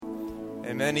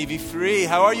Amen. EV3,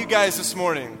 how are you guys this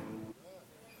morning?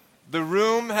 The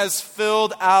room has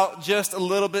filled out just a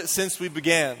little bit since we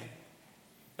began.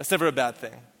 That's never a bad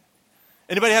thing.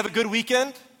 Anybody have a good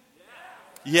weekend?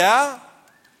 Yeah?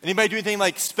 Anybody do anything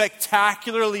like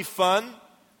spectacularly fun?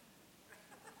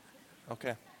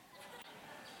 Okay.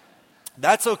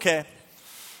 That's okay.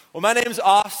 Well, my name is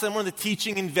Austin. I'm one of the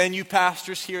teaching and venue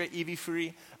pastors here at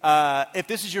EV3. If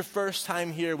this is your first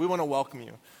time here, we want to welcome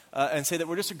you and say that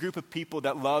we're just a group of people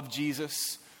that love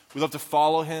Jesus. We love to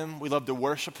follow him. We love to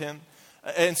worship him.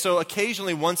 And so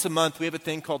occasionally, once a month, we have a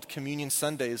thing called Communion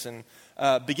Sundays. And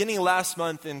beginning last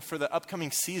month and for the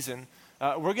upcoming season,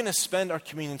 we're going to spend our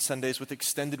Communion Sundays with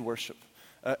extended worship.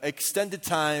 Extended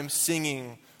time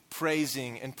singing,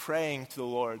 praising, and praying to the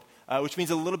Lord. Which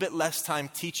means a little bit less time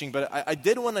teaching. But I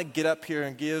did want to get up here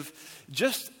and give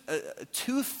just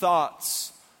two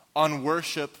thoughts on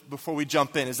worship before we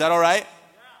jump in. Is that all right?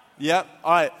 Yeah?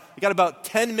 All right. We got about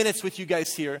 10 minutes with you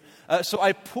guys here. So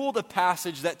I pulled a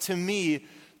passage that to me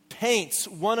paints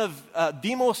one of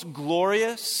the most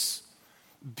glorious,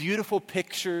 beautiful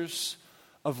pictures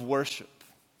of worship.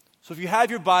 So if you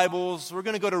have your Bibles, we're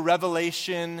going to go to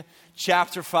Revelation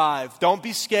chapter 5. Don't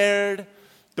be scared.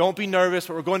 Don't be nervous,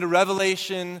 but we're going to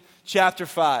Revelation chapter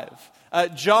 5.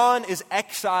 John is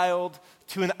exiled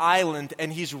to an island,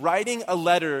 and he's writing a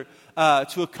letter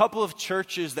to a couple of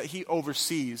churches that he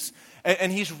oversees.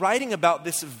 And he's writing about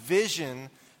this vision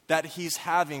that he's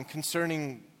having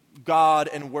concerning God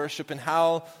and worship and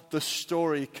how the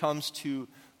story comes to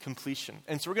completion.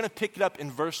 And so we're going to pick it up in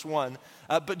verse 1.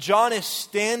 But John is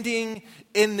standing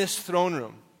in this throne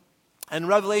room. And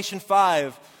Revelation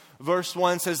 5 Verse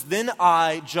 1 says, "Then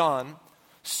I, John,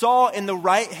 saw in the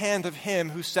right hand of him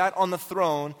who sat on the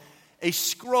throne a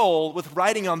scroll with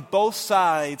writing on both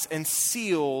sides and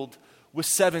sealed with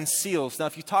 7 seals." Now,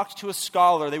 if you talked to a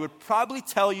scholar, they would probably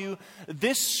tell you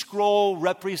this scroll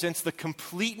represents the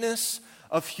completeness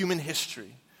of human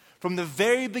history, from the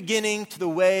very beginning to the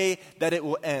way that it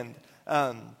will end.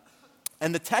 And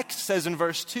the text says in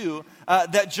verse 2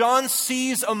 that John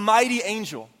sees a mighty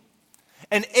angel.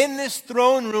 And in this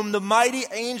throne room, the mighty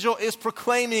angel is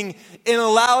proclaiming in a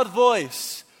loud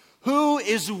voice, "Who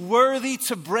is worthy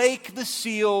to break the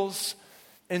seals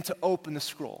and to open the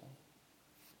scroll?"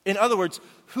 In other words,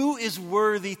 who is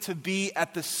worthy to be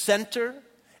at the center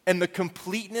and the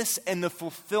completeness and the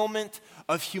fulfillment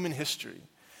of human history?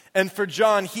 And for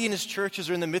John, he and his churches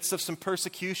are in the midst of some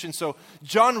persecution, so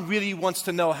John really wants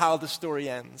to know how the story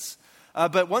ends.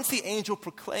 But once the angel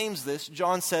proclaims this,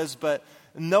 John says, "But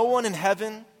no one in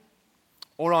heaven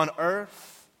or on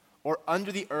earth or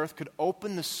under the earth could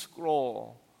open the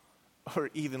scroll or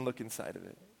even look inside of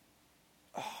it."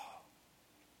 Oh,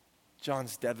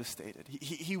 John's devastated.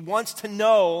 He wants to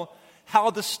know how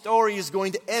the story is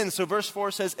going to end. So verse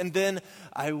 4 says, "And then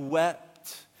I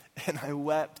wept and I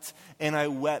wept and I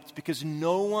wept because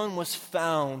no one was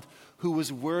found who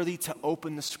was worthy to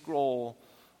open the scroll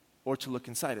or to look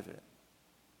inside of it."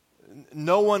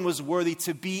 No one was worthy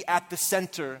to be at the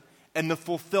center and the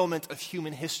fulfillment of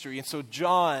human history. And so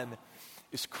John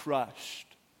is crushed.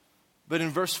 But in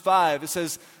verse 5, it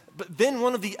says, "But then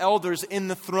one of the elders in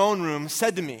the throne room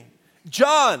said to me,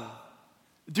 'John,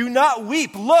 do not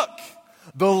weep. Look,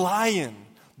 the lion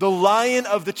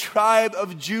of the tribe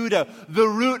of Judah, the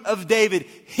root of David,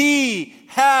 he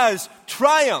has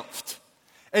triumphed.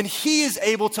 And he is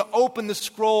able to open the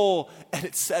scroll and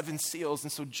its 7 seals.'"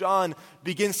 And so John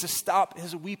begins to stop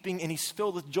his weeping and he's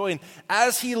filled with joy. And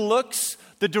as he looks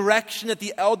the direction that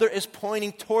the elder is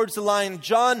pointing towards the lion,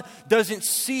 John doesn't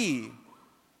see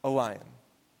a lion.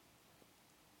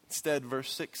 Instead,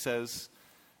 verse 6 says,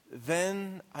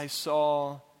 "Then I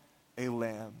saw a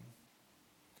lamb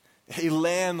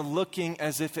looking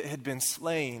as if it had been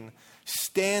slain,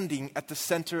 standing at the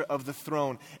center of the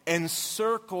throne,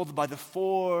 encircled by the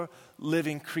 4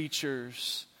 living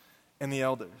creatures and the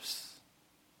elders.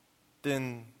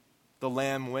 Then the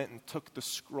Lamb went and took the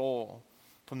scroll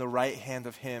from the right hand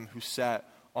of him who sat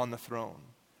on the throne.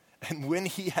 And when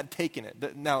he had taken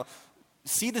it," now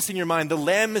see this in your mind, the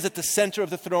Lamb is at the center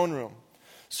of the throne room,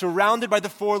 surrounded by the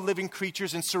 4 living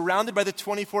creatures and surrounded by the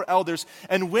 24 elders.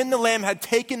 "And when the Lamb had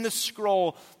taken the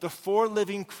scroll, the 4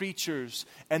 living creatures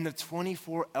and the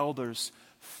 24 elders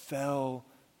fell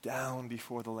down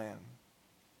before the Lamb.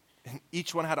 And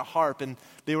each one had a harp, and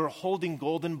they were holding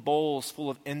golden bowls full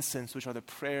of incense, which are the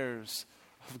prayers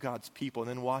of God's people." And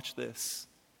then watch this.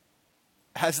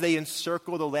 As they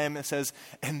encircle the Lamb, it says,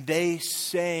 "And they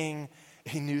sang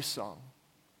a new song."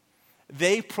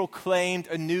 They proclaimed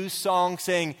a new song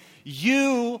saying,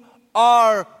 "You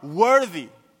are worthy,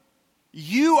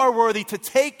 You are worthy to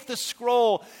take the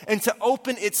scroll and to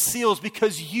open its seals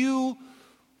because you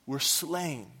were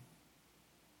slain.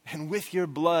 And with your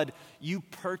blood, you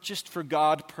purchased for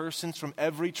God persons from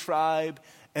every tribe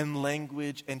and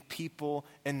language and people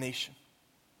and nation.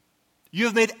 You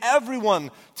have made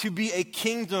everyone to be a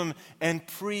kingdom and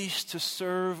priests to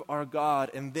serve our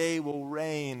God, and they will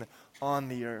reign on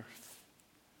the earth.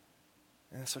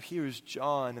 And so here is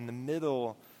John in the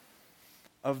middle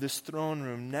of this throne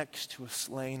room next to a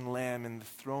slain lamb, and the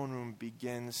throne room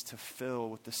begins to fill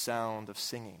with the sound of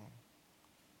singing.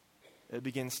 It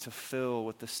begins to fill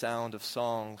with the sound of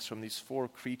songs from these 4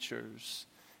 creatures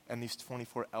and these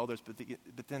 24 elders, but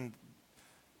then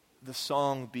the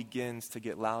song begins to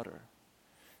get louder.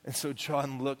 And so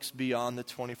John looks beyond the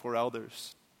 24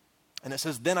 elders, and it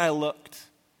says, "Then I looked,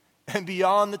 and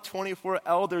beyond the 24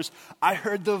 elders, I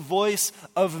heard the voice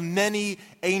of many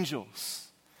angels.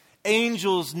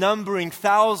 Angels numbering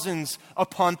thousands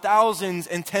upon thousands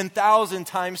and 10,000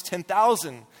 times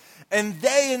 10,000. And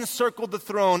they encircled the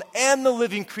throne and the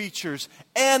living creatures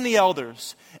and the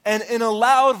elders. And in a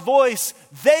loud voice,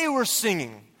 they were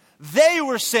singing. They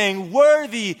were saying,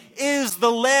 'Worthy is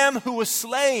the Lamb who was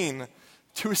slain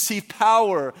to receive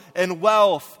power and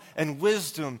wealth and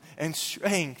wisdom and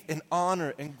strength and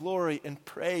honor and glory and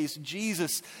praise.'"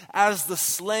 Jesus, as the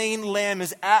slain lamb,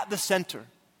 is at the center.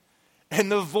 And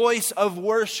the voice of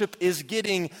worship is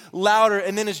getting louder.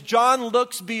 And then as John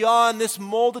looks beyond this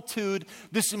multitude,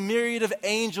 this myriad of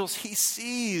angels, he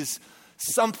sees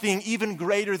something even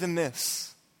greater than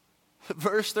this.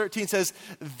 Verse 13 says,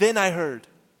 "Then I heard,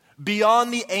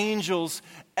 beyond the angels,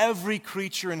 every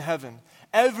creature in heaven,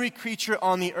 every creature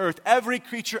on the earth, every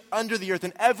creature under the earth,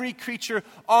 and every creature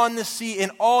on the sea,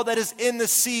 and all that is in the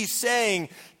sea, saying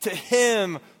to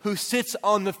him who sits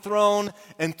on the throne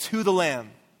and to the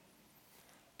Lamb,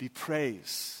 be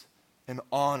praise and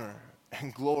honor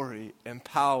and glory and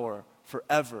power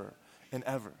forever and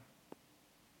ever."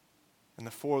 And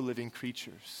the 4 living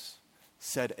creatures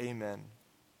said amen.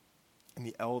 And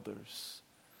the elders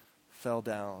fell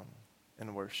down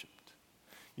and worshiped.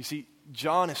 You see,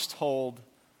 John is told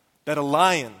that a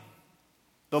lion,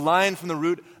 the lion from the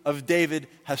root of David,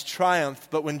 has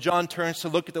triumphed. But when John turns to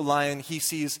look at the lion, he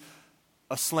sees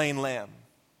a slain lamb.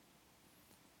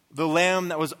 The lamb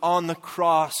that was on the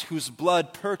cross, whose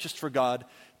blood purchased for God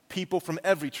people from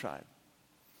every tribe,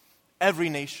 every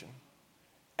nation,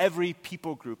 every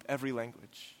people group, every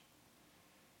language.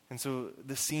 And so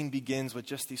the scene begins with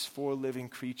just these 4 living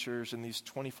creatures and these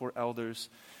 24 elders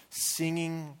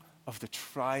singing of the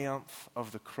triumph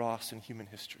of the cross in human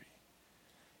history.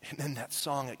 And then that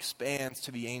song expands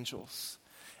to the angels.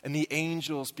 And the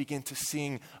angels begin to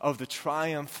sing of the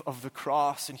triumph of the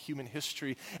cross in human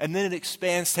history. And then it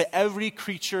expands to every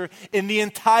creature in the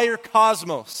entire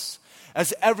cosmos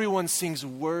as everyone sings,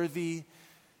 "Worthy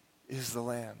is the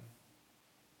Lamb,"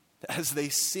 as they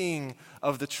sing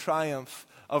of the triumph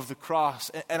of the cross.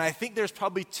 And I think there's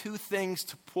probably 2 things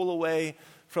to pull away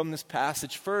from this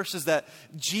passage. First is that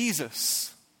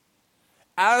Jesus,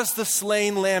 as the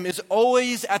slain lamb, is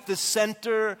always at the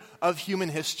center of human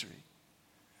history.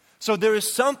 So there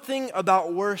is something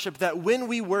about worship that when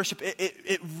we worship,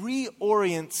 it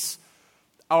reorients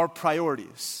our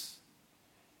priorities.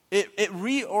 It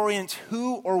reorients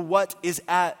who or what is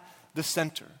at the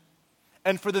center.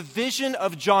 And for the vision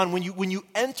of John, when you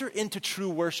enter into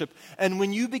true worship and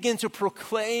when you begin to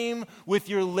proclaim with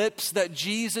your lips that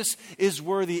Jesus is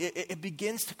worthy, it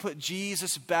begins to put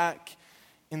Jesus back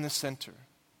in the center.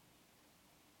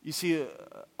 You see,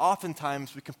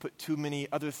 oftentimes we can put too many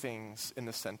other things in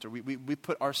the center. We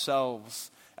put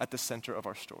ourselves at the center of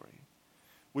our story.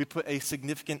 We put a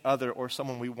significant other or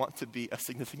someone we want to be a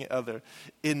significant other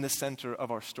in the center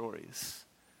of our stories.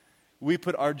 We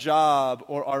put our job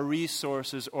or our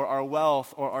resources or our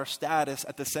wealth or our status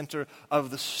at the center of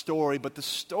the story. But the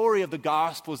story of the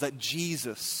gospel is that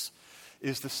Jesus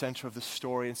is the center of the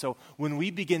story. And so when we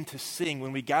begin to sing,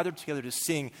 when we gather together to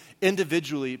sing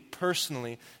individually,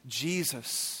 personally,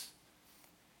 Jesus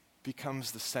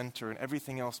becomes the center and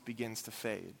everything else begins to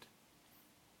fade.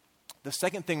 The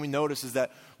second thing we notice is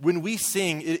that when we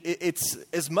sing, it's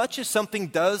as much as something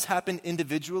does happen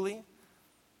individually,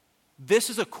 this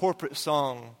is a corporate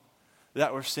song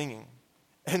that we're singing.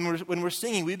 And when we're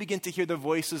singing, we begin to hear the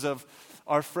voices of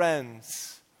our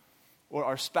friends or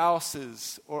our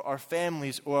spouses or our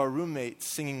families or our roommates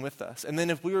singing with us. And then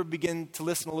if we were begin to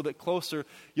listen a little bit closer,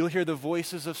 you'll hear the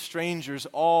voices of strangers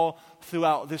all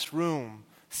throughout this room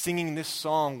singing this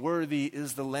song, "Worthy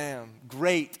is the Lamb,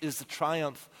 great is the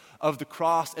triumph of the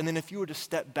cross." And then if you were to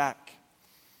step back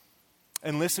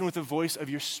and listen with the voice of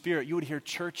your spirit, you would hear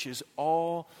churches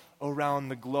all around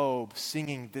the globe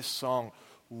singing this song,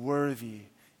 "Worthy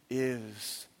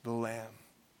is the Lamb."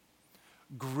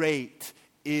 Great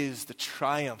is the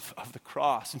triumph of the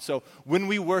cross. And so when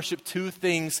we worship, two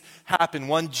things happen.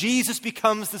 One, Jesus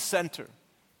becomes the center.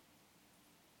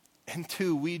 And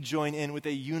two, we join in with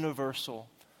a universal,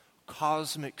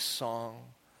 cosmic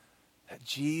song that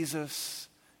Jesus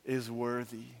is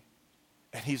worthy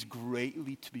and he's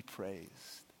greatly to be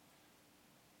praised.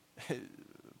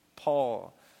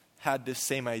 Paul had this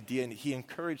same idea, and he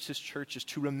encouraged his churches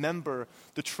to remember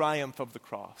the triumph of the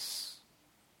cross,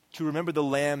 to remember the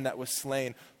Lamb that was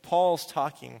slain. Paul's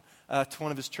talking to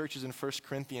one of his churches in 1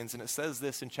 Corinthians, and it says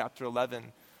this in chapter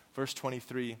 11, verse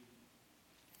 23. It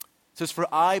says, "For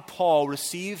I, Paul,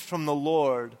 received from the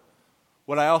Lord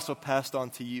what I also passed on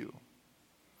to you.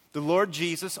 The Lord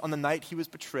Jesus, on the night he was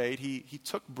betrayed, he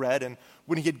took bread, and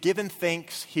when he had given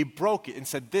thanks, he broke it and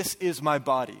said, 'This is my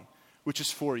body, which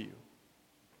is for you.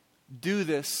 Do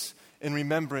this in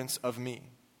remembrance of me.'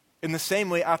 In the same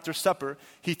way, after supper,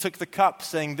 he took the cup,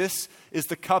 saying, 'This is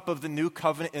the cup of the new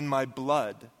covenant in my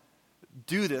blood.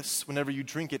 Do this whenever you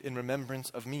drink it in remembrance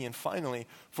of me.' And finally,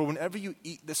 for whenever you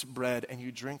eat this bread and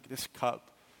you drink this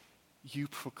cup, you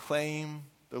proclaim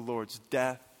the Lord's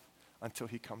death until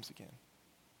he comes again."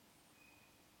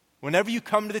 Whenever you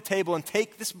come to the table and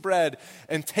take this bread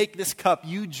and take this cup,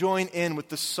 you join in with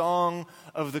the song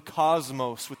of the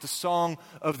cosmos, with the song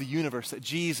of the universe, that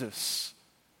Jesus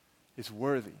is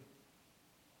worthy.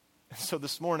 And so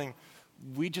this morning,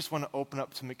 we just want to open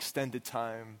up some extended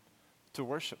time to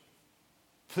worship.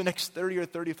 For the next 30 or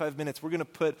 35 minutes, we're going to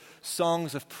put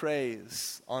songs of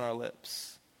praise on our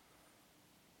lips.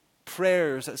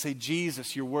 Prayers that say,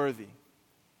 "Jesus, you're worthy.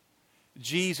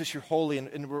 Jesus, you're holy."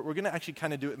 And we're going to actually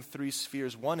kind of do it in three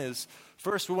spheres. One is,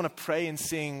 first, we want to pray and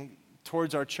sing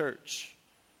towards our church,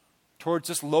 towards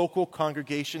this local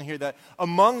congregation here, that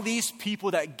among these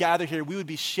people that gather here, we would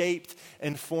be shaped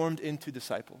and formed into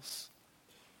disciples.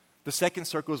 The second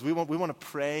circle is we want to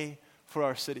pray for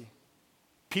our city.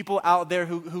 People out there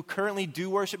who currently do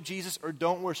worship Jesus or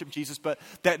don't worship Jesus, but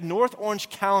that North Orange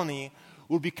County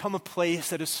will become a place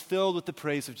that is filled with the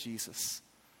praise of Jesus.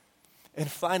 And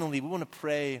finally, we want to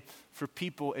pray for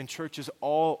people in churches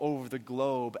all over the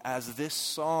globe as this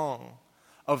song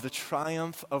of the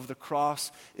triumph of the cross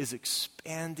is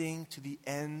expanding to the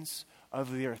ends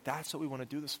of the earth. That's what we want to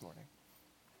do this morning.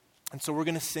 And so we're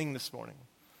going to sing this morning.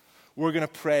 We're going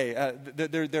to pray.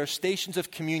 There are stations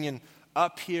of communion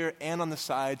up here and on the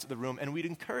sides of the room. And we'd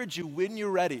encourage you, when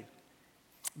you're ready,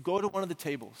 go to one of the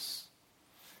tables.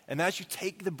 And as you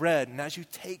take the bread and as you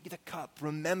take the cup,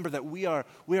 remember that we are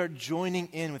joining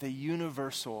in with a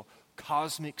universal,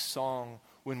 cosmic song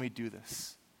when we do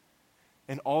this.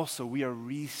 And also, we are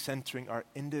recentering our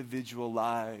individual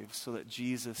lives so that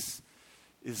Jesus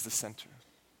is the center.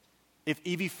 If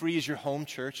EV Free is your home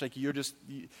church, like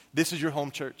this is your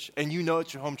home church, and you know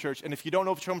it's your home church. And if you don't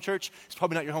know if it's your home church, it's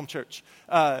probably not your home church.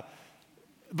 But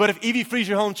if EV Free is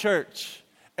your home church,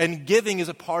 and giving is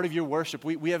a part of your worship,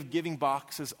 we have giving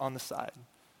boxes on the side.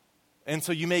 And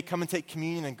so you may come and take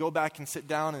communion and go back and sit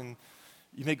down, and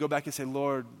you may go back and say,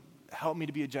 "Lord, help me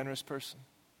to be a generous person.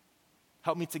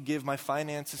 Help me to give my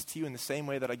finances to you in the same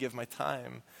way that I give my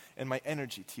time and my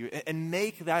energy to you." And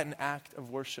make that an act of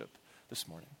worship this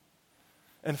morning.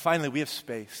 And finally, we have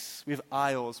space. We have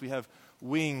aisles. We have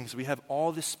wings. We have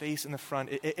all this space in the front.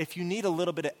 If you need a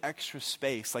little bit of extra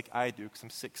space, like I do, because I'm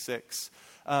 6'6",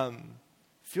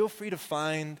 feel free to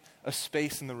find a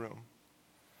space in the room,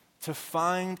 to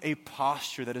find a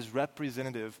posture that is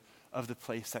representative of the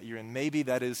place that you're in. Maybe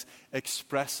that is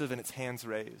expressive and it's hands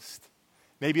raised.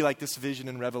 Maybe like this vision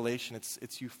in Revelation,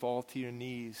 it's you fall to your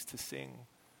knees to sing.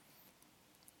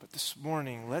 But this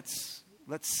morning, let's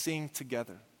sing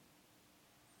together.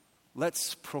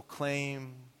 Let's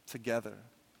proclaim together.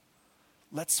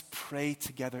 Let's pray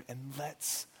together, and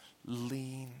let's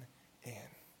lean in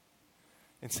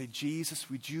and say, "Jesus,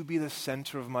 would you be the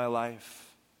center of my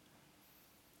life?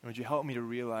 And would you help me to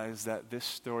realize that this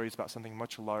story is about something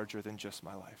much larger than just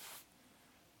my life,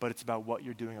 but it's about what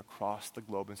you're doing across the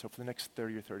globe." And so for the next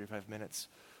 30 or 35 minutes,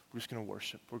 we're just going to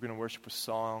worship. We're going to worship with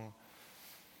song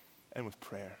and with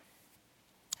prayer.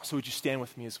 So would you stand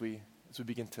with me as we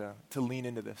begin to lean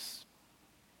into this?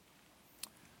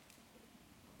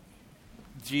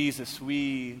 Jesus,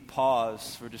 we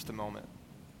pause for just a moment.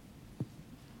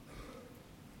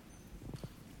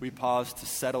 We pause to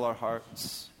settle our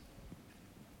hearts.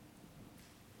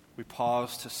 We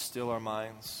pause to still our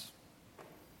minds.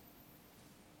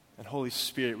 And Holy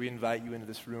Spirit, we invite you into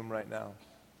this room right now.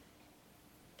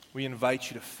 We invite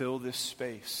you to fill this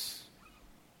space.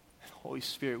 And Holy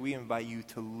Spirit, we invite you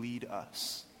to lead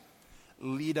us.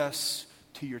 lead us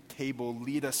to your table,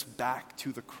 lead us back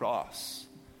to the cross.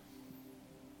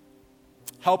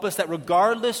 Help us that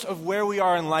regardless of where we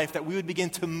are in life, that we would begin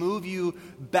to move you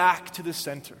back to the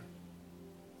center.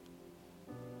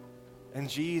 And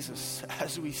Jesus,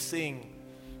 as we sing,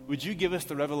 would you give us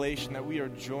the revelation that we are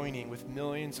joining with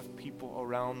millions of people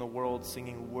around the world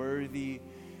singing, "Worthy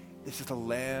is the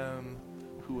Lamb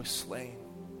who was slain,"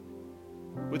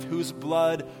 with whose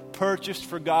blood purchased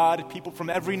for God people from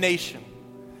every nation,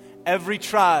 every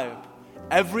tribe,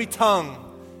 every tongue,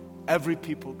 every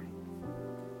people group.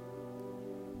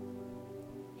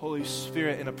 Holy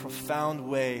Spirit, in a profound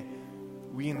way,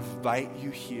 we invite you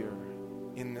here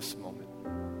in this moment.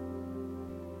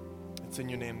 It's in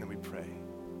your name that we pray.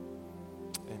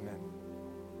 Amen.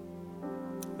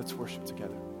 Let's worship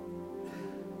together.